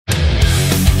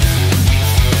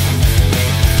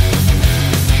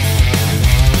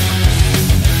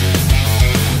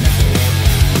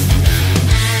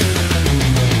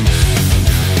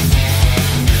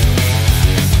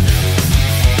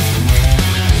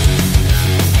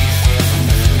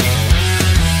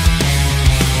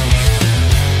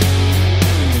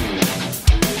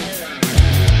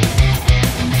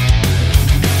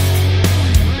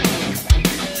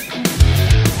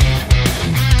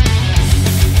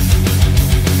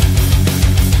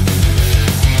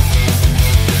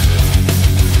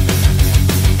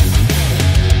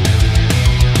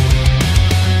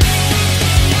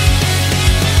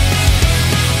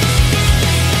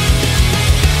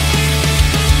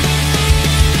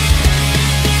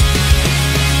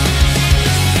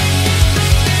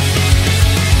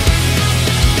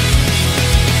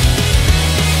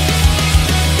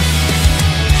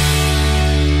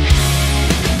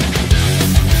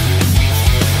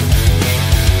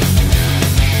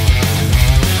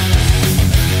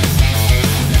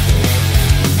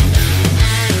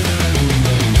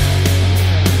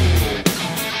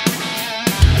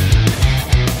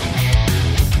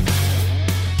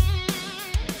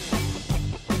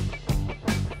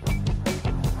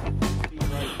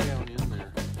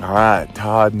All right,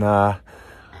 Todd and I,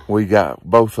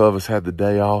 both of us had the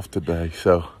day off today,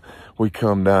 so we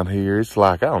come down here. It's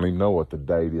like, I don't even know what the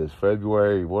date is.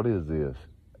 February, what is this?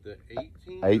 The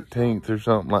 18th or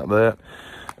something like that.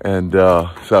 And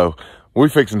so we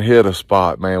fixing to hit a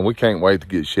spot, man. We can't wait to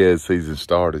get shed season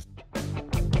started.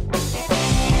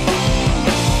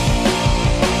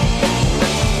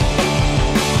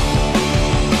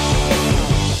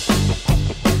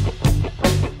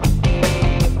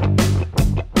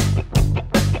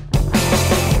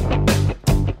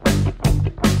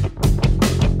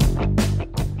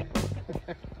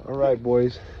 All right,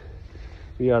 boys,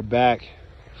 we are back.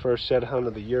 First shed hunt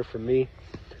of the year for me.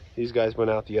 These guys went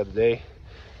out the other day.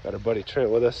 Got our buddy Trent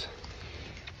with us.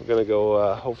 We're gonna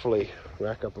go hopefully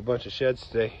rack up a bunch of sheds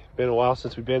today. Been a while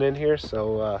since we've been in here,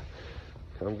 so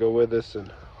come go with us and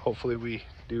hopefully we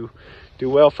do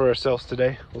well for ourselves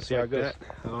today. We'll see how it goes.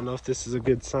 I don't know if this is a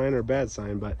good sign or a bad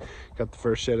sign, but got the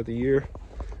first shed of the year.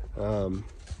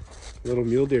 Little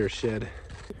mule deer shed.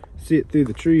 See it through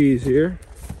the trees here.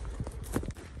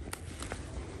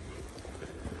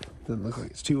 Doesn't look like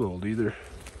it's too old either.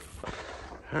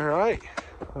 All right,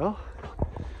 well,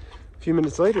 a few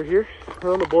minutes later here,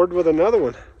 we're on the board with another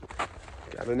one.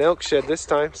 Got an elk shed this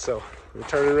time, so we're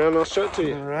turning around and I'll show it to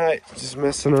you. All right, just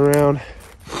messing around,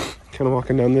 kind of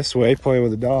walking down this way, playing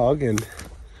with the dog, and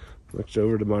looked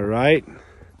over to my right.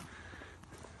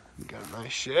 Got a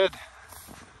nice shed.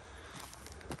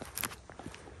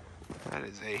 That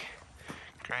is a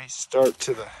great start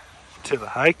to the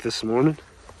hike this morning.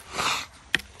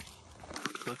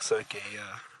 Looks like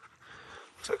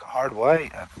a hard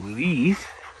white, I believe.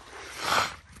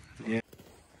 Yeah.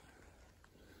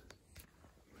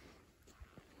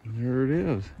 There it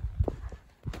is.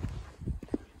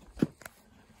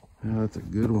 Yeah, that's a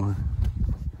good one.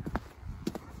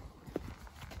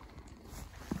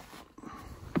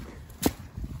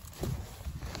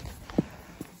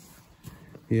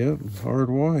 Yep, hard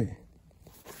white.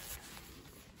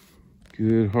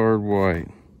 Good hard white.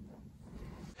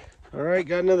 All right,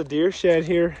 got another deer shed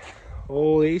here.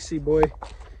 Old AC boy,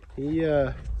 he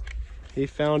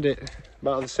found it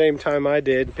about the same time I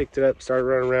did. Picked it up, started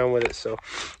running around with it. So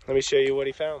let me show you what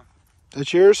he found.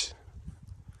 That's yours?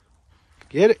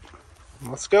 Get it.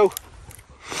 Let's go.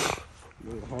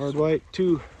 Hard white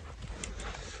too.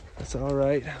 That's all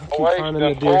right. I'll keep finding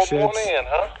the deer sheds.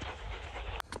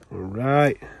 All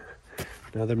right,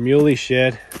 another muley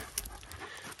shed.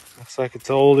 Looks like it's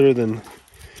older than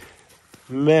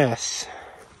mess.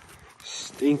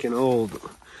 Stinking old,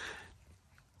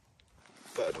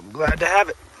 but I'm glad to have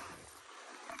it.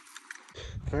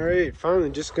 All right, finally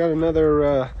just got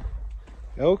another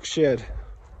elk shed.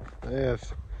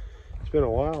 It's been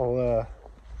a while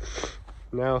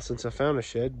now since I found a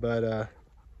shed, but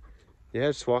yeah,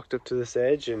 just walked up to this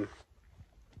edge and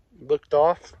looked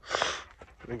off.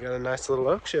 We got a nice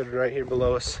little elk shed right here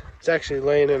below us. It's actually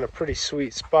laying in a pretty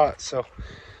sweet spot, so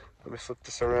let me flip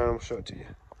this around and show it to you.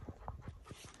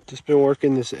 Just been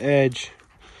working this edge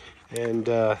and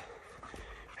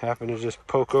happened to just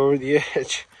poke over the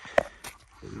edge.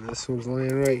 And this one's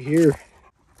laying right here.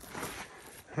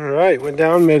 All right, went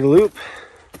down, made a loop.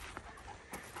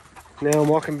 Now I'm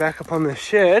walking back up on the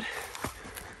shed.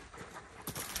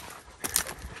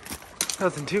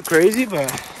 Nothing too crazy,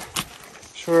 but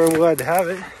sure I'm glad to have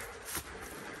it.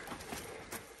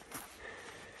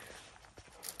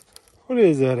 What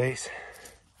is that, Ace?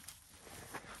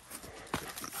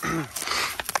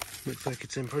 Looks like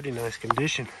it's in pretty nice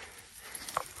condition,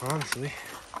 honestly.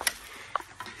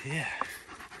 Yeah.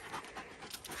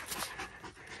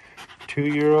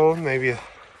 2-year-old, maybe a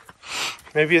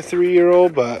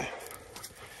 3-year-old, but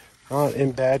not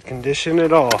in bad condition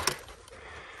at all.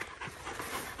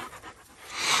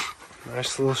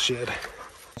 Nice little shed.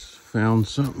 Found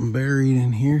something buried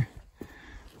in here,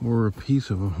 or a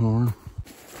piece of a horn.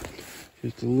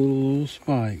 Just a little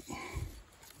spike.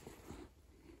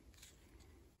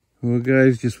 Well,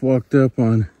 guys, just walked up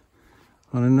on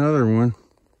another one.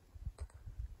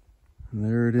 And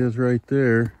there it is right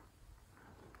there.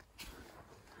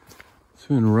 It's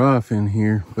been rough in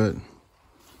here, but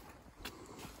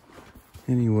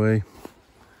anyway,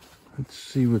 let's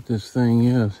see what this thing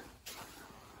is.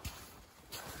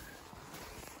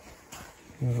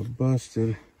 Got a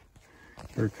busted,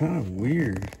 or kind of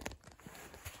weird.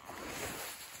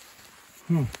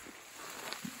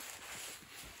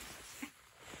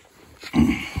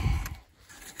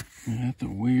 That's a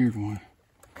weird one.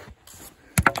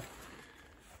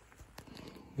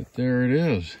 But there it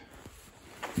is.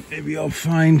 Maybe I'll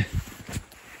find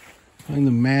the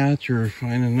match or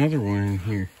find another one in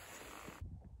here.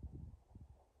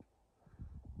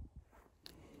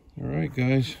 All right,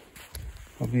 guys.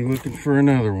 I'll be looking for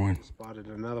another one. Spotted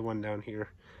another one down here.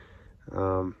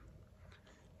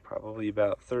 Probably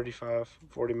about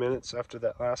 35-40 minutes after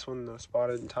that last one that I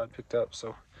spotted and Todd picked up.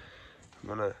 So I'm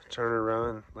gonna turn it around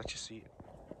and let you see it.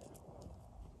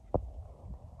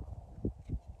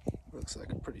 Looks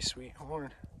like a pretty sweet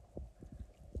horn,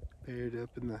 buried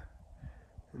up in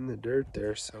the dirt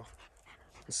there. So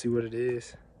let's see what it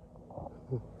is.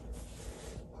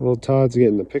 Little Todd's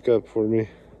getting the pickup for me.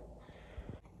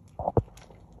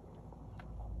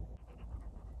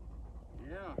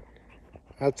 Yeah.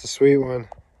 That's a sweet one.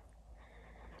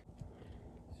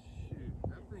 Shoot,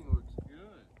 that thing looks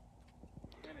good.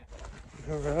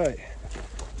 All right.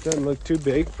 Doesn't look too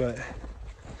big, but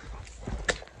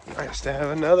nice to have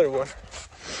another one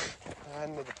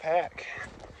into the pack.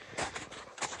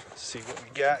 Let's see what we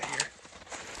got here.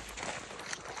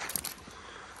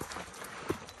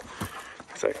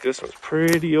 Looks like this one's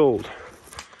pretty old.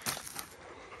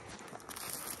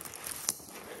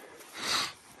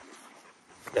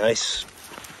 Nice.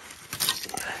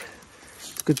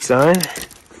 Good sign.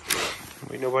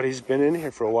 Nobody's been in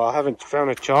here for a while. I haven't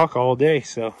found a chalk all day,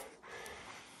 so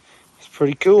it's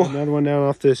pretty cool. Another one down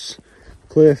off this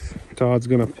cliff. Todd's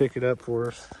gonna pick it up for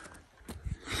us.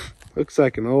 Looks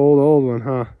like an old one,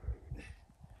 huh?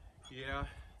 Yeah,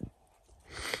 it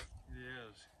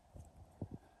is.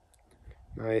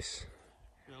 Nice.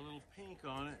 Got a little pink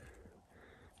on it.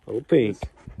 Oh, pink.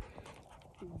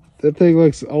 That thing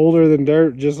looks older than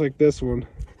dirt, just like this one.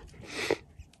 It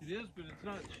is, but it's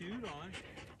not chewed on.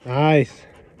 Nice.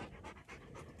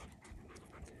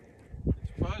 It's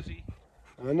fuzzy.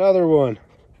 Another one.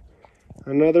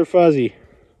 Another fuzzy.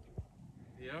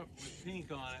 Yep, with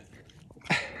pink on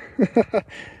it.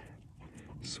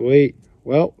 Sweet.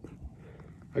 Well,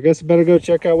 I guess I better go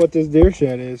check out what this deer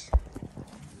shed is.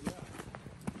 Yeah.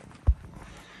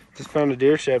 Just found a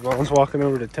deer shed while I was walking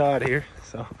over to Todd here,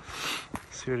 so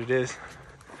let's see what it is.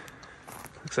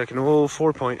 Looks like an old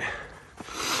 4-point.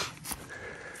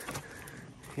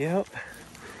 Yep.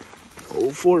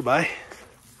 Old 4x.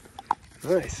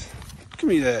 Nice. Give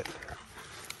me that.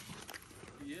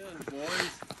 Yeah, boys.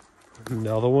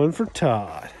 Another one for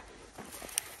Todd.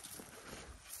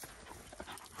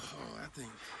 Oh, that thing's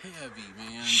heavy,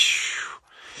 man.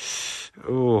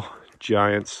 Oh,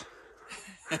 giants.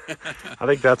 I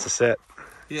think that's a set.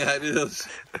 Yeah, it is.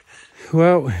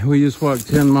 Well, we just walked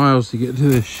 10 miles to get to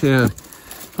this shed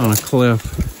on a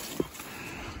cliff.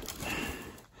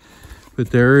 But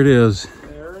there it is.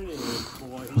 There it is,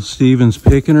 boy. Well, Steven's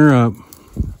picking her up.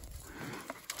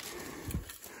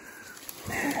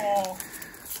 Oh,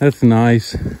 That's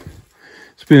nice.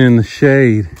 It's been in the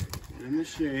shade. in the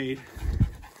shade.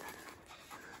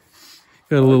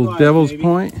 Got a little Bye-bye, devil's baby.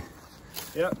 point.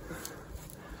 Yep,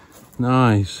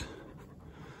 Nice.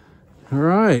 All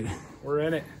right. we're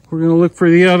in it. We're going to look for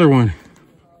the other one.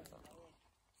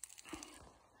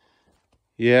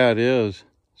 Yeah, it is.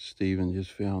 Steven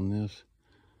just found this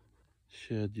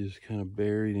shed just kind of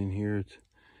buried in here. It's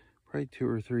probably 2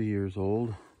 or 3 years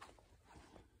old.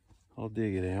 I'll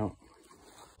dig it out.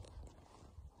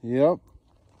 Yep.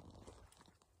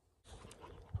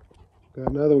 Got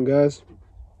another one, guys.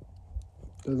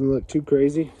 Doesn't look too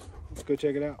crazy. Let's go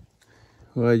check it out.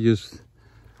 Well, I just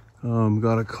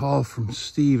got a call from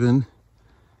Steven,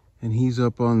 and he's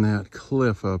up on that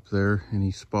cliff up there, and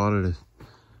he spotted a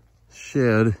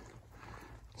shed.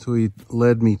 So he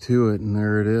led me to it, and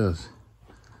there it is.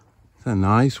 It's a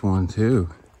nice one too,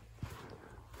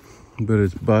 but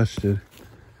it's busted.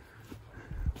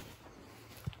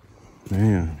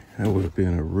 Man, that would have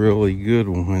been a really good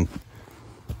one.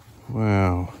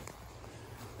 Wow.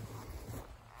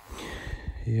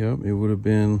 Yep, it would have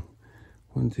been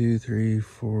 1, 2, 3,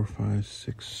 4, 5,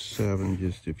 6, 7,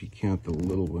 just if you count the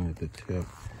little one at the tip.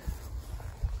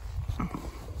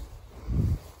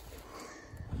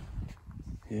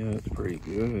 Yeah, that's pretty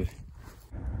good.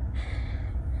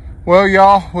 Well,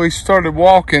 y'all, we started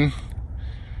walking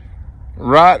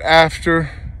right after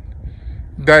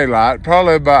daylight,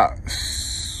 probably about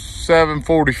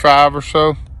 7:45 or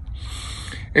so.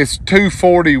 It's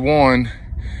 2:41.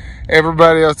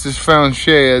 Everybody else has found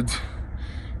sheds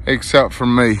except for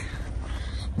me.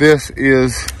 This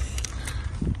is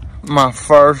my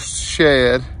first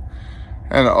shed,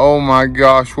 and oh my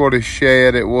gosh, what a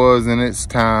shed it was in its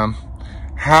time.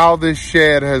 How this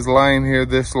shed has lain here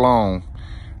this long,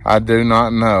 I do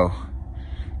not know.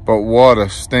 But what a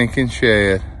stinking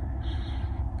shed.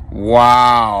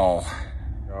 Wow.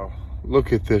 Oh,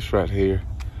 look at this right here.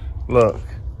 Look.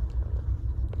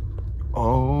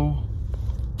 Oh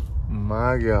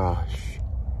my gosh.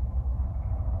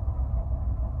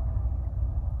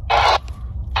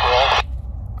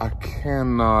 I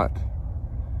cannot.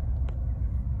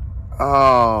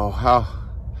 Oh,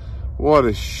 what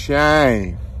a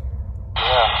shame.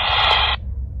 Yeah.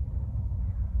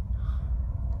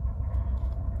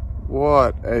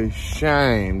 What a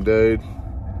shame, dude.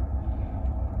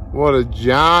 What a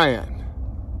giant.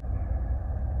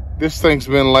 This thing's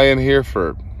been laying here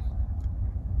for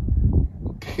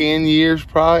 10 years,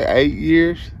 probably 8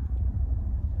 years.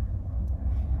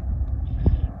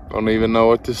 Don't even know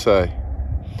what to say.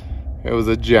 It was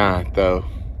a giant though.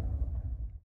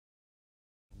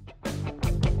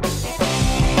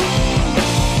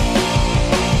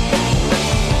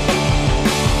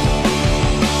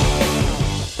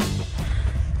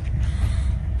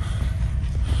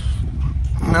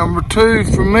 Number 2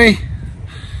 for me.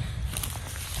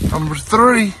 Number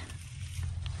 3.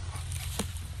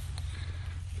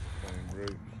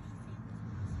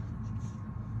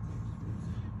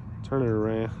 Turn it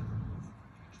around.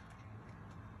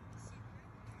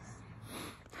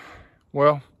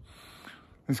 Well,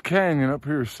 this canyon up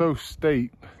here is so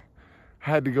steep.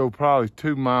 I had to go probably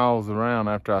 2 miles around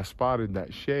after I spotted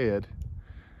that shed.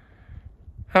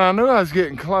 And I knew I was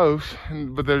getting close,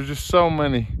 but there's just so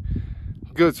many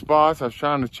good spots I was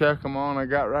trying to check them on. I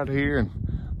got right here and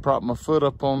propped my foot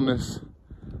up on this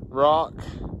rock,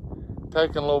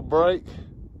 taking a little break,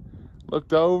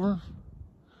 looked over.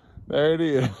 There it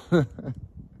is.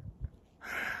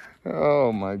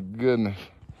 Oh my goodness.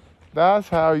 That's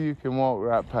how you can walk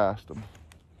right past them.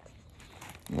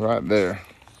 Right there.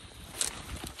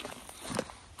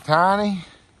 Tiny,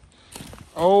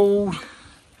 old,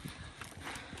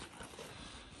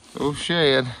 little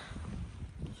shed.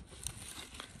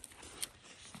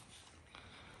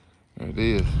 There it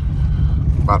is.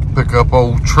 About to pick up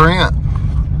old Trent.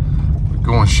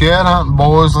 Going shed hunting,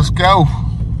 boys. Let's go.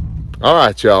 All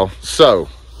right, y'all. So,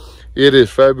 it is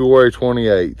February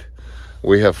 28th.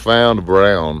 We have found a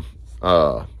brown,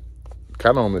 kind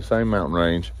of on the same mountain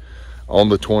range, on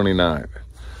the 29th.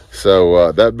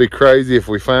 So, that'd be crazy if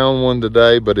we found one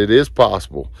today, but it is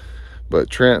possible. But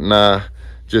Trent and I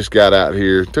just got out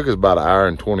here. It took us about 1 hour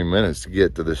and 20 minutes to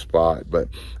get to this spot. But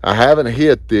I haven't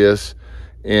hit this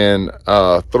in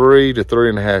 3 to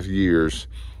 3.5 years.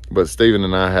 But Stephen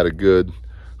and I had a good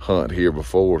hunt here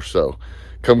before. So,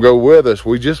 come go with us.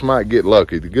 We just might get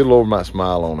lucky. The good Lord might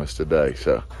smile on us today.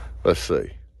 So, let's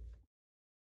see.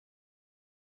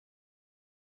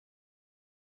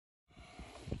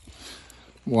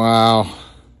 Wow. 1,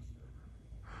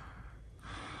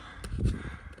 2,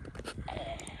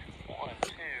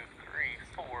 3,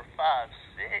 4, 5,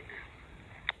 6.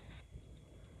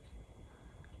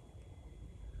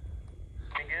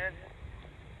 You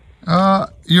good?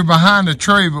 You're behind a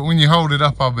tree, but when you hold it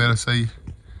up, I'll be able to see you.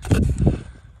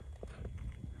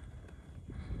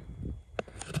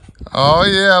 Oh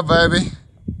yeah, baby.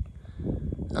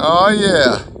 Oh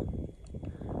yeah.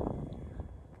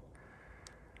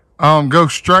 Go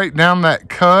straight down that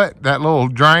cut, that little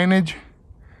drainage.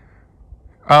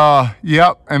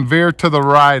 Yep, and veer to the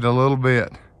right a little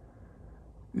bit.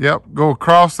 Yep, go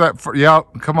across that.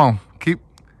 Yep, come on, keep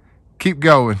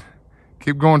going.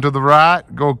 Keep going to the right.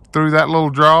 Go through that little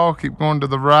draw. Keep going to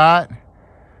the right.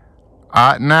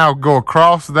 All right, now go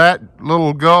across that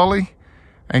little gully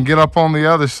and get up on the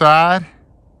other side.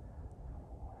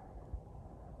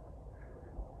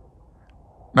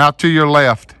 Now to your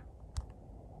left.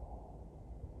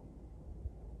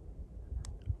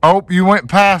 Oh, you went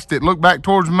past it. Look back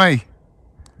towards me.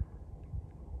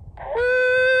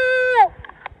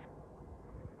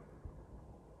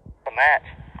 The match.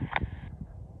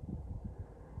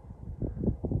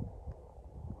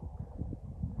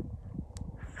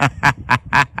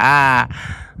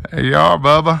 There you are,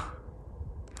 Bubba.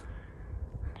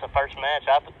 It's the first match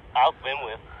I've been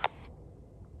with.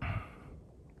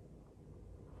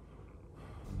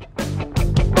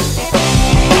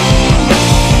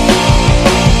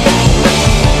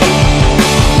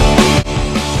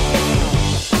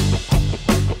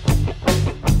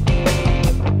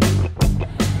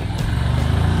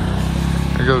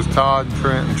 There goes Todd and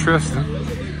Trent and Tristan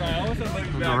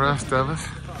with the rest of us.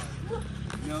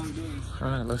 All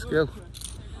right, let's go.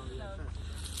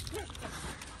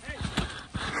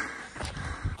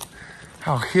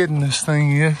 How hidden this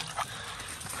thing is.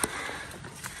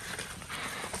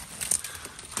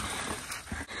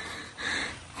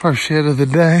 First shed of the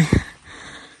day.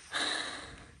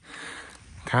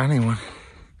 Tiny one.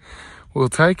 We'll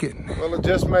take it. Well, I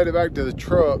just made it back to the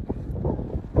truck.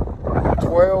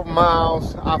 12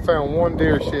 miles, I found one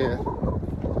deer shed.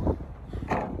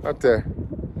 Right there.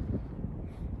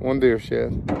 One deer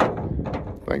shed.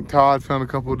 I think Todd found a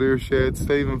couple of deer sheds.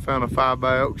 Stephen found a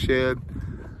 5x elk shed.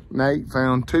 Nate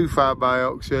found 2 5x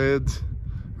elk sheds.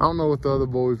 I don't know what the other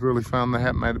boys really found. They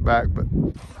haven't made it back, but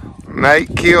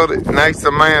Nate killed it. Nate's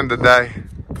the man today.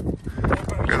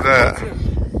 Look at that.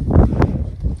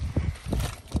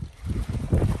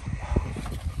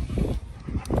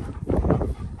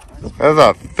 That's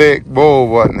a thick bull,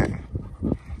 wasn't it?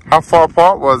 How far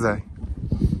apart was they?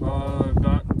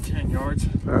 About 10 yards.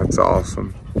 That's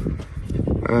awesome.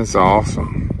 That's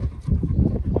awesome.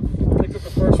 Picked up the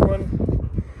first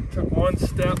one, took one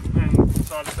step, and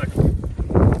saw the second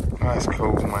one. That's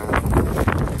cool, man.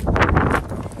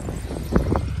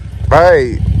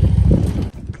 Hey,